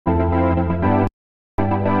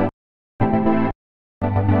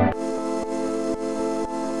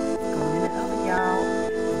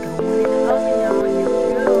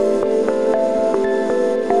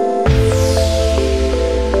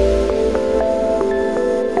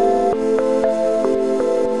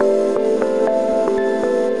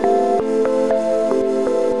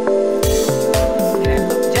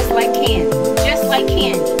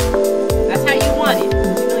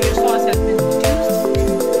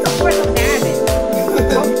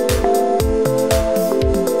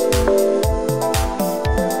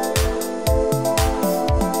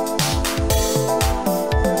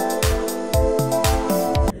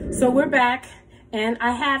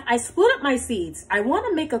I split up my seeds. I want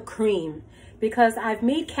to make a cream because I've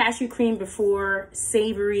made cashew cream before,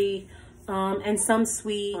 savory, and some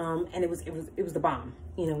sweet, and it was the bomb.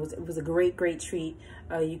 You know, it was a great treat.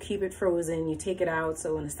 You keep it frozen, you take it out.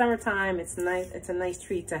 So in the summertime, it's nice. It's a nice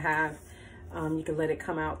treat to have. You can let it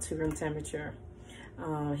come out to room temperature.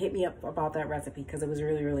 Hit me up about that recipe because it was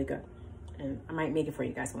really good, and I might make it for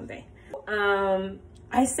you guys one day.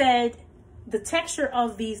 I said the texture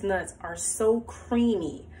of these nuts are so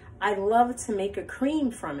creamy. I love to make a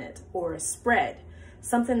cream from it, or a spread,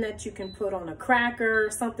 something that you can put on a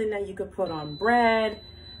cracker, something that you could put on bread.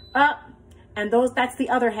 And that's the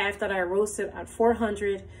other half that I roasted at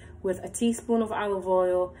 400 with a teaspoon of olive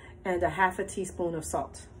oil and a half a teaspoon of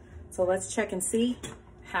salt. So let's check and see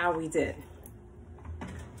how we did.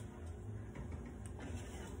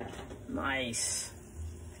 Nice.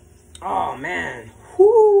 Oh man,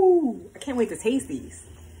 whoo! I can't wait to taste these.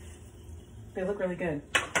 They look really good.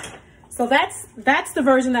 So that's the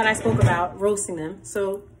version that I spoke about, roasting them.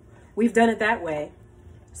 So we've done it that way.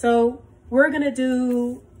 So we're gonna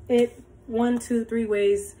do it 1, 2, 3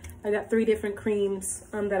 ways. I got 3 different creams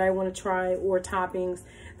that I want to try, or toppings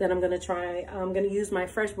that I'm going to try. I'm going to use my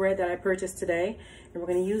fresh bread that I purchased today, and we're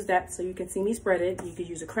going to use that so you can see me spread it. You could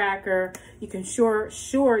use a cracker. You can sure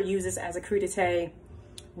use this as a crudité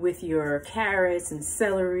with your carrots and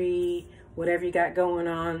celery, whatever you got going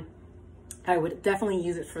on. I would definitely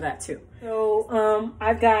use it for that too. So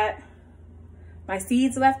I've got my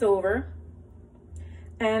seeds left over,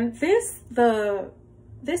 and this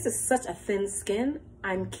is such a thin skin,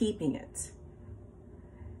 I'm keeping it.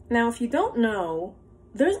 Now, if you don't know,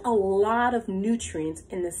 there's a lot of nutrients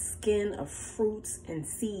in the skin of fruits and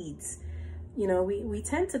seeds. You know, we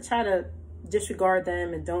tend to try to disregard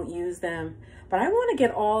them and don't use them, but I want to get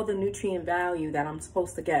all the nutrient value that I'm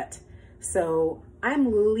supposed to get. So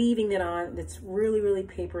I'm leaving it on. It's really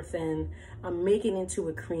paper thin. I'm making it into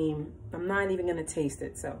a cream. I'm not even going to taste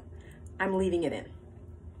it, so I'm leaving it in.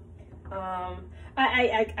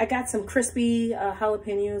 I got some crispy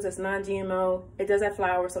jalapenos. It's non-GMO. It does have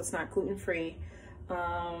flour, so it's not gluten-free.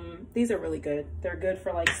 These are really good. They're good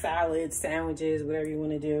for like salads, sandwiches, whatever you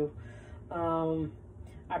want to do.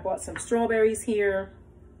 I bought some strawberries here.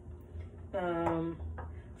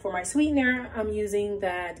 For my sweetener, I'm using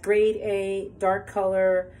that grade A dark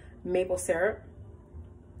color maple syrup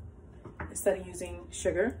instead of using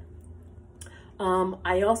sugar.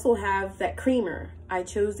 I also have that creamer. I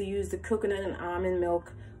chose to use the coconut and almond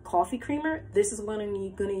milk coffee creamer. This is what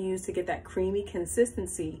I'm going to use to get that creamy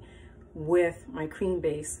consistency with my cream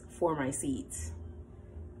base for my seeds.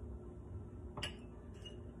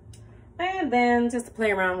 And then just to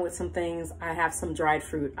play around with some things, I have some dried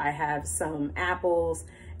fruit. I have some apples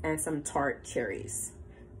and some tart cherries,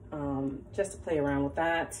 just to play around with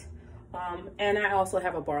that. And I also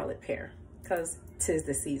have a barlet pear because 'tis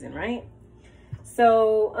the season, right?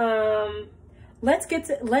 So let's get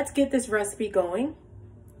this recipe going.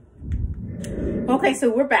 Okay, so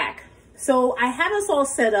we're back. So I have us all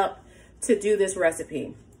set up to do this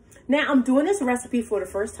recipe. Now I'm doing this recipe for the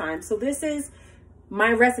first time. So this is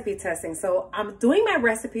my recipe testing. So I'm doing my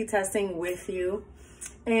recipe testing with you.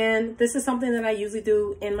 And this is something that I usually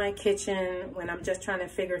do in my kitchen when I'm just trying to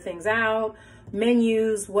figure things out,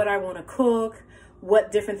 menus, what I want to cook,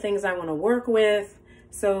 what different things I want to work with.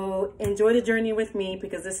 So enjoy the journey with me,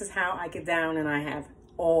 because this is how I get down and I have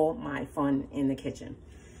all my fun in the kitchen.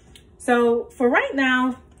 So for right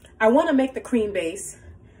now, I want to make the cream base.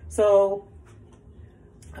 So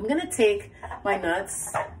I'm going to take my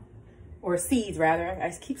nuts, or seeds rather.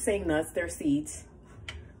 I keep saying nuts, they're seeds.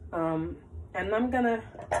 And I'm going to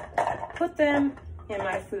put them in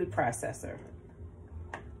my food processor.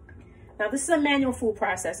 Now this is a manual food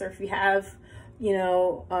processor. If you have, you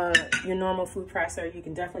know, your normal food processor, you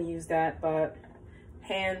can definitely use that, but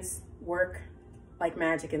hands work like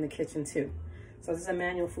magic in the kitchen too. So this is a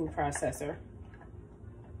manual food processor.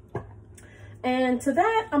 And to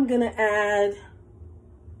that, I'm gonna add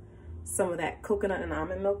some of that coconut and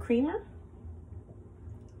almond milk creamer.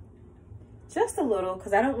 Just a little,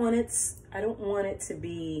 because I don't want it to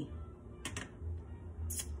be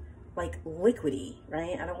like liquidy,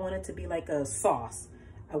 right? I don't want it to be like a sauce.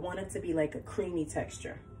 I want it to be like a creamy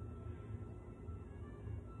texture.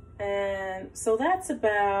 And so that's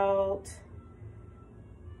about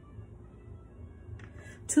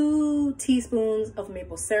 2 teaspoons of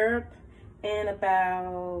maple syrup and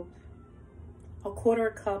about a 1/4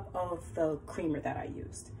 cup of the creamer that I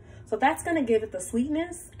used. So that's gonna give it the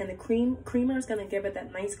sweetness, and the creamer is gonna give it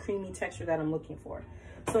that nice creamy texture that I'm looking for.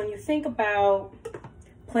 So when you think about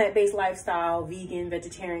plant-based lifestyle, vegan,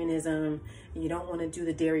 vegetarianism, and you don't want to do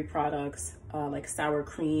the dairy products like sour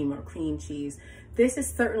cream or cream cheese, this is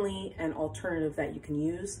certainly an alternative that you can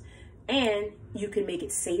use. And you can make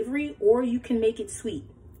it savory or you can make it sweet.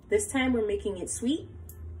 This time we're making it sweet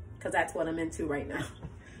because that's what I'm into right now.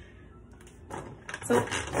 So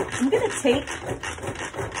I'm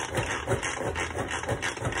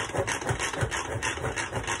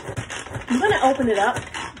gonna open it up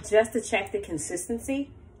just to check the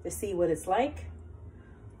consistency to see what it's like.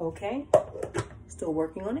 Okay, still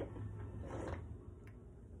working on it.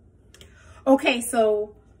 Okay,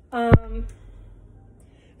 so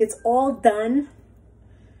it's all done.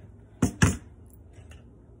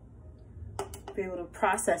 Be able to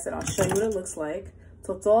process it. I'll show you what it looks like.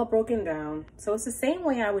 So it's all broken down. So it's the same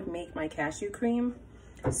way I would make my cashew cream,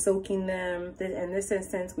 soaking them. In this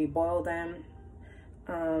instance, we boil them.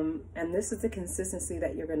 And this is the consistency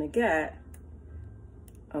that you're gonna get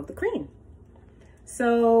of the cream.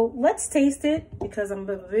 So let's taste it because I'm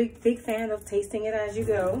a big fan of tasting it as you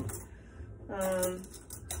go.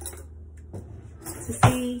 To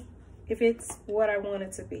see if it's what I want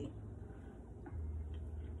it to be.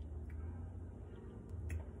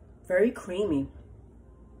 Very creamy.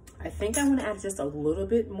 I think I'm gonna add just a little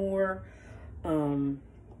bit more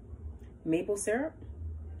maple syrup.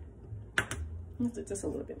 Just a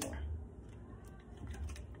little bit more.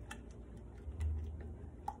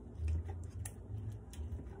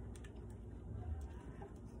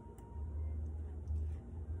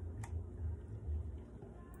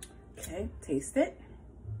 Okay, taste it.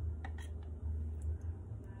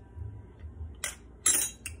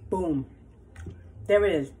 Boom. There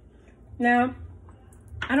it is. Now,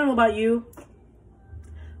 I don't know about you,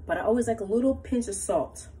 but I always like a little pinch of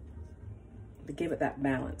salt to give it that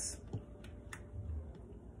balance.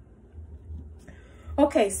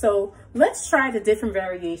 Okay, so let's try the different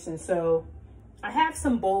variations. So I have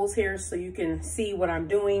some bowls here so you can see what I'm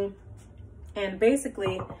doing. And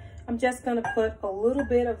basically, I'm just gonna put a little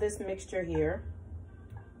bit of this mixture here.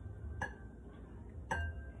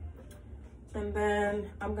 And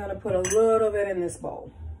then I'm gonna put a little bit in this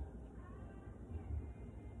bowl.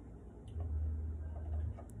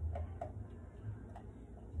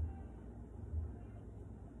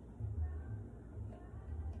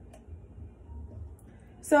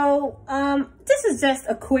 So this is just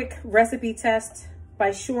a quick recipe test.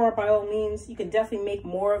 By all means, you can definitely make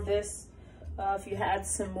more of this if you had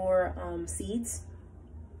some more seeds.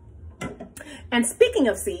 And speaking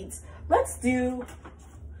of seeds,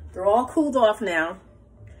 they're all cooled off now.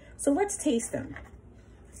 So let's taste them.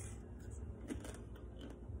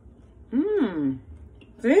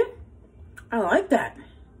 See? I like that.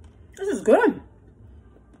 This is good.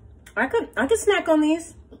 I could snack on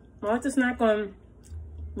these. I like to snack on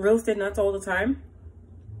roasted nuts all the time.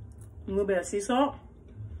 A little bit of sea salt.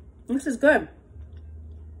 This is good.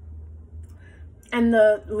 And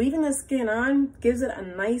leaving the skin on gives it a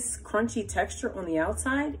nice crunchy texture on the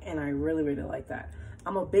outside, and I really, really like that.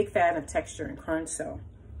 I'm a big fan of texture and crunch, so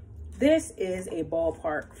this is a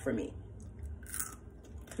ballpark for me.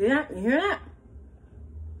 See that? You hear that?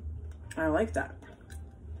 I like that.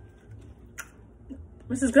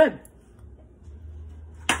 This is good.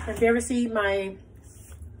 If you ever see my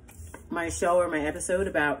show or my episode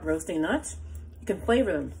about roasting nuts, you can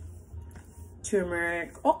flavor them.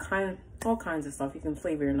 Turmeric, all kinds of stuff. You can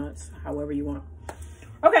flavor your nuts however you want.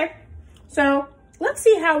 Okay, so let's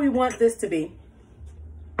see how we want this to be.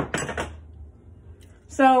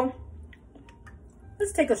 So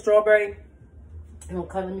let's take a strawberry and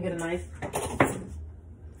let me get a knife.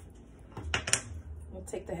 We'll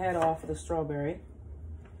take the head off of the strawberry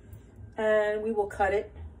and we will cut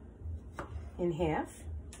it in half.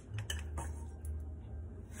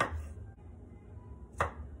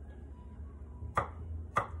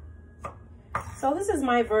 So this is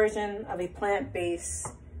my version of a plant-based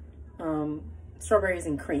strawberries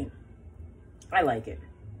and cream. I like it.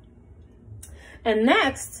 And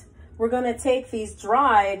next, we're gonna take these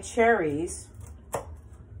dried cherries,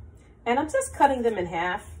 and I'm just cutting them in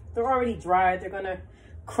half. They're already dried. They're gonna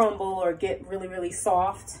crumble or get really, really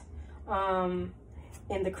soft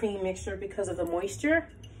in the cream mixture because of the moisture.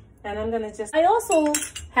 And I also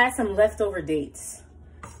had some leftover dates.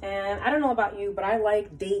 And I don't know about you, but I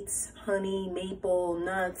like dates, honey, maple,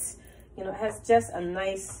 nuts. You know, it has just a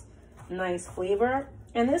nice flavor.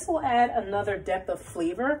 And this will add another depth of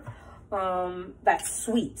flavor that's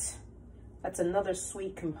sweet. That's another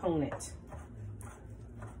sweet component.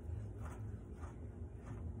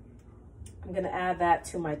 I'm gonna add that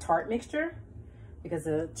to my tart mixture because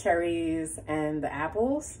the cherries and the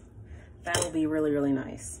apples, that will be really, really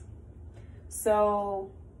nice. So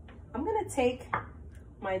I'm gonna take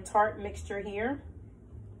my tart mixture here.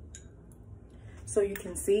 So you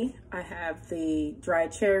can see I have the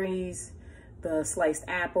dried cherries, the sliced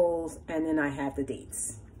apples, and then I have the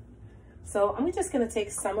dates. So I'm just gonna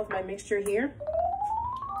take some of my mixture here.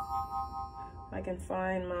 I can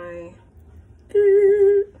find my,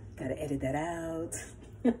 gotta edit that out.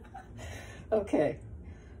 Okay.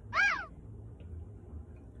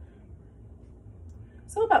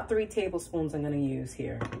 So about 3 tablespoons I'm gonna use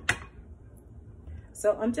here.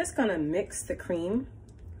 So I'm just gonna mix the cream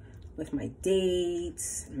with my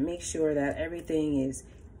dates, make sure that everything is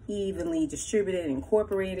evenly distributed,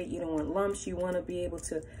 incorporated. You don't want lumps. You want to be able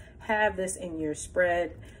to have this in your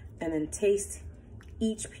spread and then taste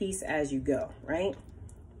each piece as you go, right?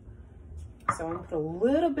 So I'm gonna put a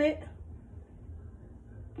little bit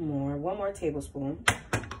more, 1 more tablespoon.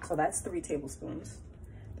 So that's 3 tablespoons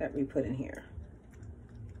that we put in here.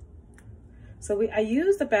 So I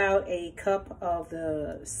used about a cup of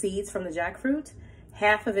the seeds from the jackfruit.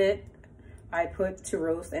 Half of it I put to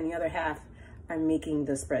roast, and the other half I'm making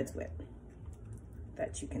the spreads with,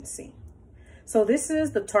 that you can see. So this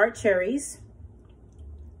is the tart cherries,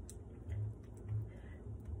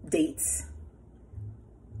 dates,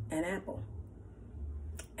 and apple.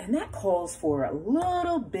 And that calls for a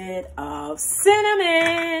little bit of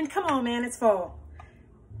cinnamon. Come on, man, it's fall.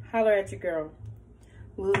 Holler at your girl.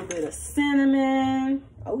 A little bit of cinnamon.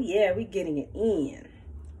 Oh yeah, we're getting it in.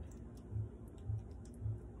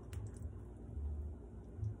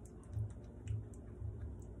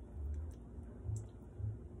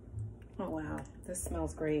 Oh wow, this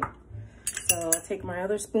smells great. So I'll take my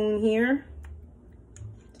other spoon here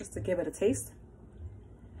just to give it a taste.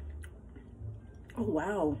 Oh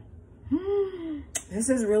wow, this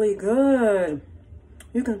is really good.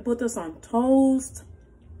 You can put this on toast,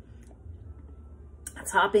 a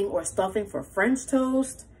topping or stuffing for French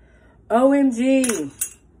toast. OMG,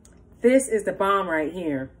 this is the bomb right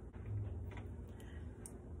here.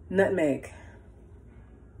 Nutmeg.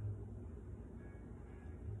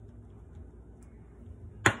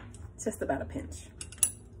 Just about a pinch.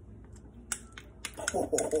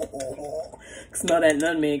 Oh, smell that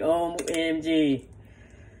nutmeg, OMG.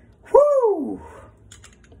 Whoo!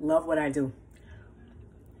 Love what I do.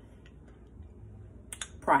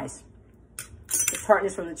 Prize. The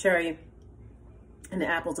tartness from the cherry and the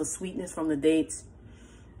apples, the sweetness from the dates,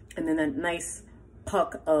 and then that nice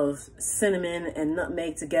puck of cinnamon and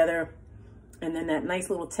nutmeg together, and then that nice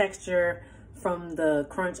little texture from the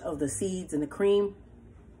crunch of the seeds and the cream.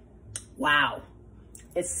 Wow.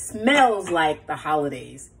 It smells like the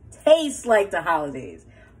holidays. Tastes like the holidays.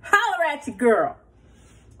 Holler at your girl.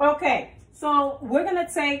 Okay, so we're gonna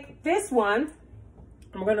take this one.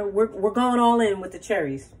 We're going all in with the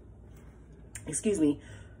cherries. Excuse me,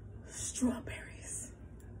 strawberries.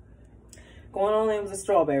 Going all in with the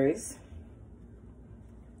strawberries.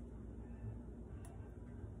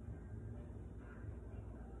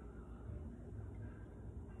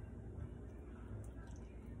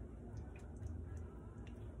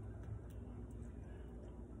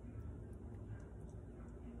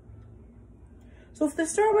 So for the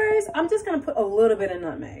strawberries, I'm just gonna put a little bit of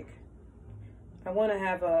nutmeg. I wanna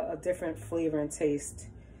have a different flavor and taste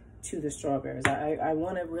to the strawberries. I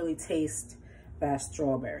wanna really taste that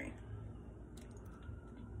strawberry.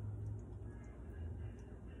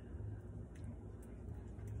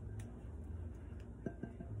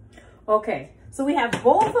 Okay, so we have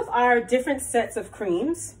both of our different sets of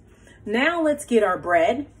creams. Now let's get our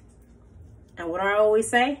bread. And what do I always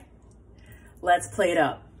say? Let's plate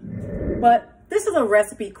up. But this is a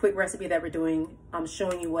recipe, quick recipe that we're doing. I'm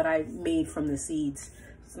showing you what I made from the seeds.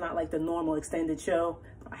 It's not like the normal extended show.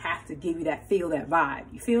 I have to give you that feel, that vibe.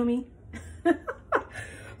 You feel me?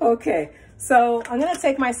 Okay, so I'm gonna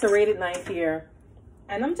take my serrated knife here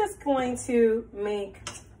and I'm just going to make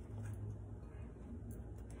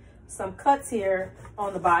some cuts here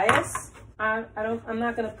on the bias. I'm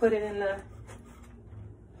not gonna put it in the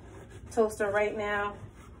toaster right now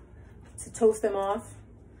to toast them off.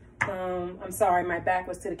 I'm sorry, my back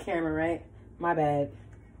was to the camera, right? My bad.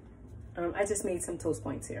 I just made some toast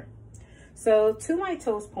points here. So to my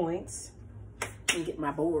toast points, let me get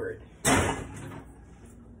my board.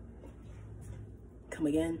 Come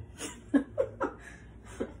again. I'm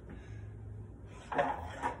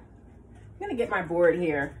gonna get my board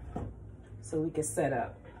here so we can set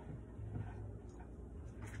up.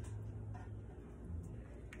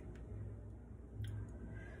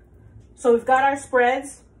 So we've got our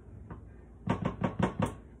spreads.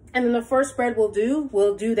 And then the first spread we'll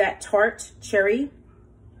do that tart cherry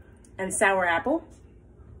and sour apple.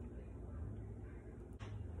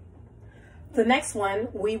 The next one,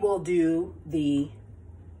 we will do the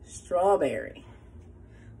strawberry.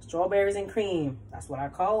 Strawberries and cream. That's what I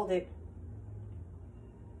called it.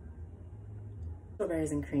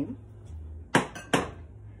 Strawberries and cream.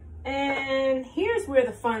 And here's where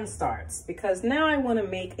the fun starts, because now I want to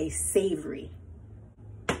make a savory.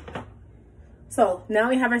 So now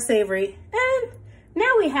we have our savory, and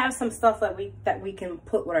now we have some stuff that we can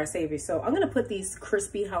put with our savory. So I'm going to put these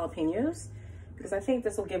crispy jalapenos because I think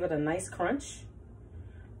this will give it a nice crunch.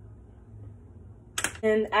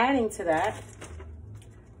 And adding to that,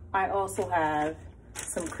 I also have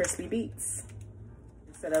some crispy beets.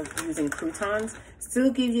 Instead of using croutons,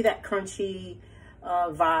 still gives you that crunchy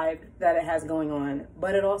vibe that it has going on,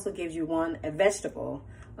 but it also gives you a vegetable,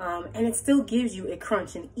 and it still gives you a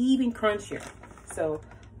crunch, an even crunchier. So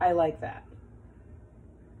I like that.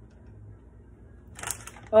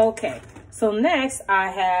 Okay, so next I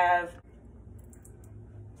have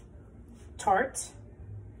tart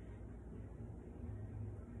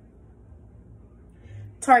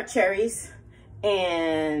cherries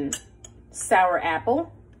and sour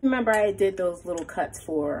apple. Remember, I did those little cuts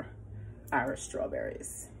for our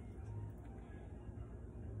strawberries.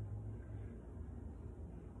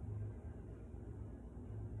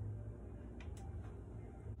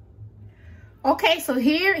 Okay, so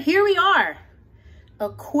here we are. A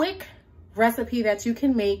quick recipe that you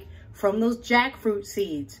can make from those jackfruit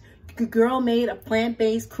seeds. The girl made a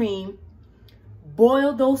plant-based cream,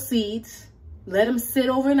 boiled those seeds, let them sit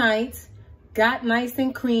overnight, got nice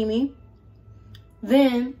and creamy.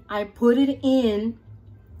 Then I put it in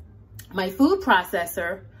my food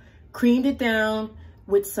processor, creamed it down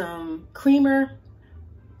with some creamer,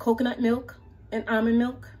 coconut milk and almond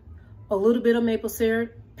milk, a little bit of maple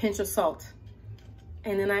syrup, pinch of salt.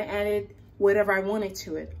 And then I added whatever I wanted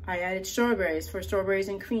to it. I added strawberries for strawberries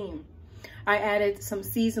and cream. I added some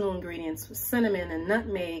seasonal ingredients, cinnamon and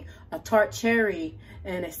nutmeg, a tart cherry,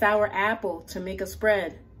 and a sour apple to make a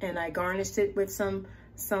spread. And I garnished it with some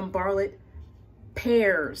barlett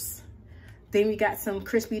pears. Then we got some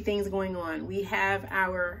crispy things going on. We have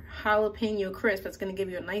our jalapeno crisp. That's gonna give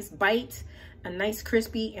you a nice bite, a nice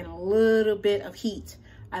crispy, and a little bit of heat.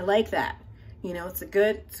 I like that. You know, it's a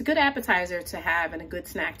good appetizer to have and a good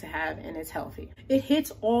snack to have, and it's healthy. It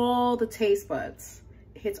hits all the taste buds.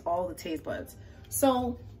 It hits all the taste buds.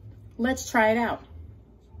 So let's try it out.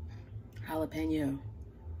 Jalapeno.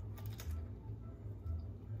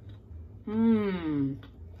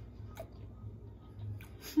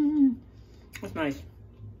 That's nice.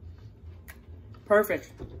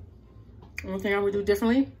 Perfect. One thing I would do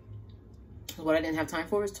differently, what I didn't have time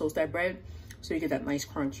for, is toast that bread so you get that nice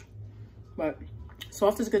crunch. But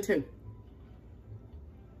soft is good too.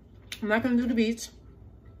 I'm not gonna do the beets.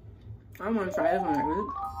 I want to try this one.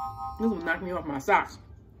 This will knock me off my socks.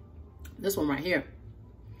 This one right here.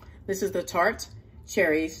 This is the tart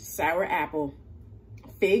cherries, sour apple,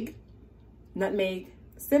 fig, nutmeg,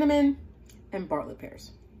 cinnamon, and barlett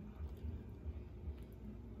pears.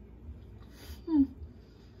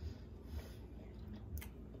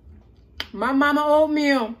 My mama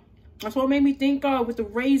oatmeal. That's what made me think of, with the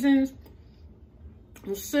raisins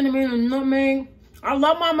and cinnamon and nutmeg. I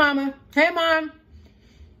love my mama. Hey, Mom.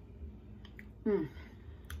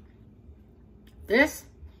 This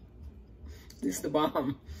is the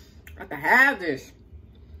bomb. I have to have this.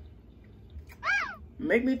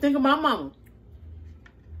 Make me think of my mama.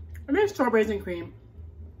 And then strawberries and cream.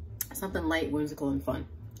 Something light, whimsical, and fun.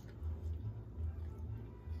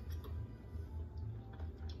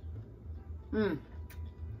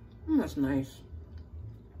 That's nice.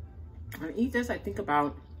 When I eat this, I think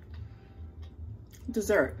about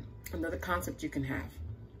dessert, another concept you can have.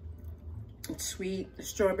 It's sweet, the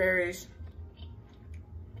strawberries,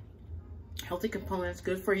 healthy components,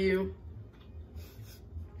 good for you.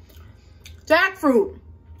 Jackfruit,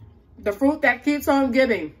 the fruit that keeps on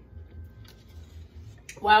giving.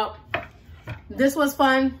 Well, this was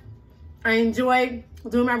fun. I enjoyed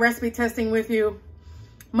doing my recipe testing with you.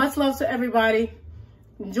 Much love to everybody.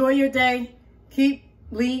 Enjoy your day. Keep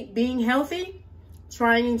being healthy,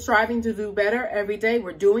 trying and striving to do better every day.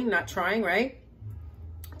 We're doing, not trying, right?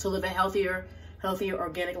 To live a healthier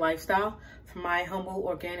organic lifestyle. From my humble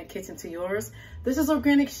organic kitchen to yours. This is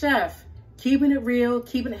Organic Chef. Keeping it real,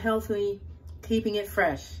 keeping it healthy, keeping it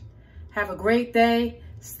fresh. Have a great day.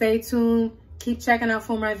 Stay tuned. Keep checking out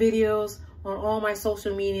for my videos on all my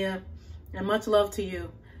social media. And much love to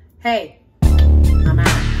you. Hey, I'm out.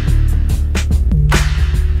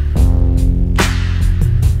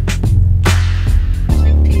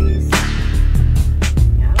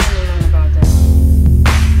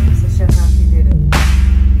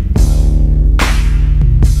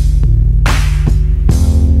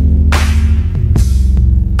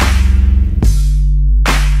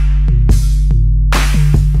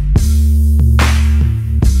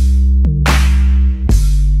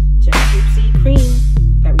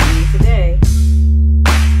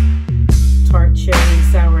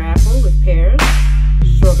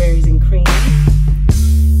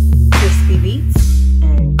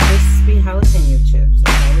 jalapeno.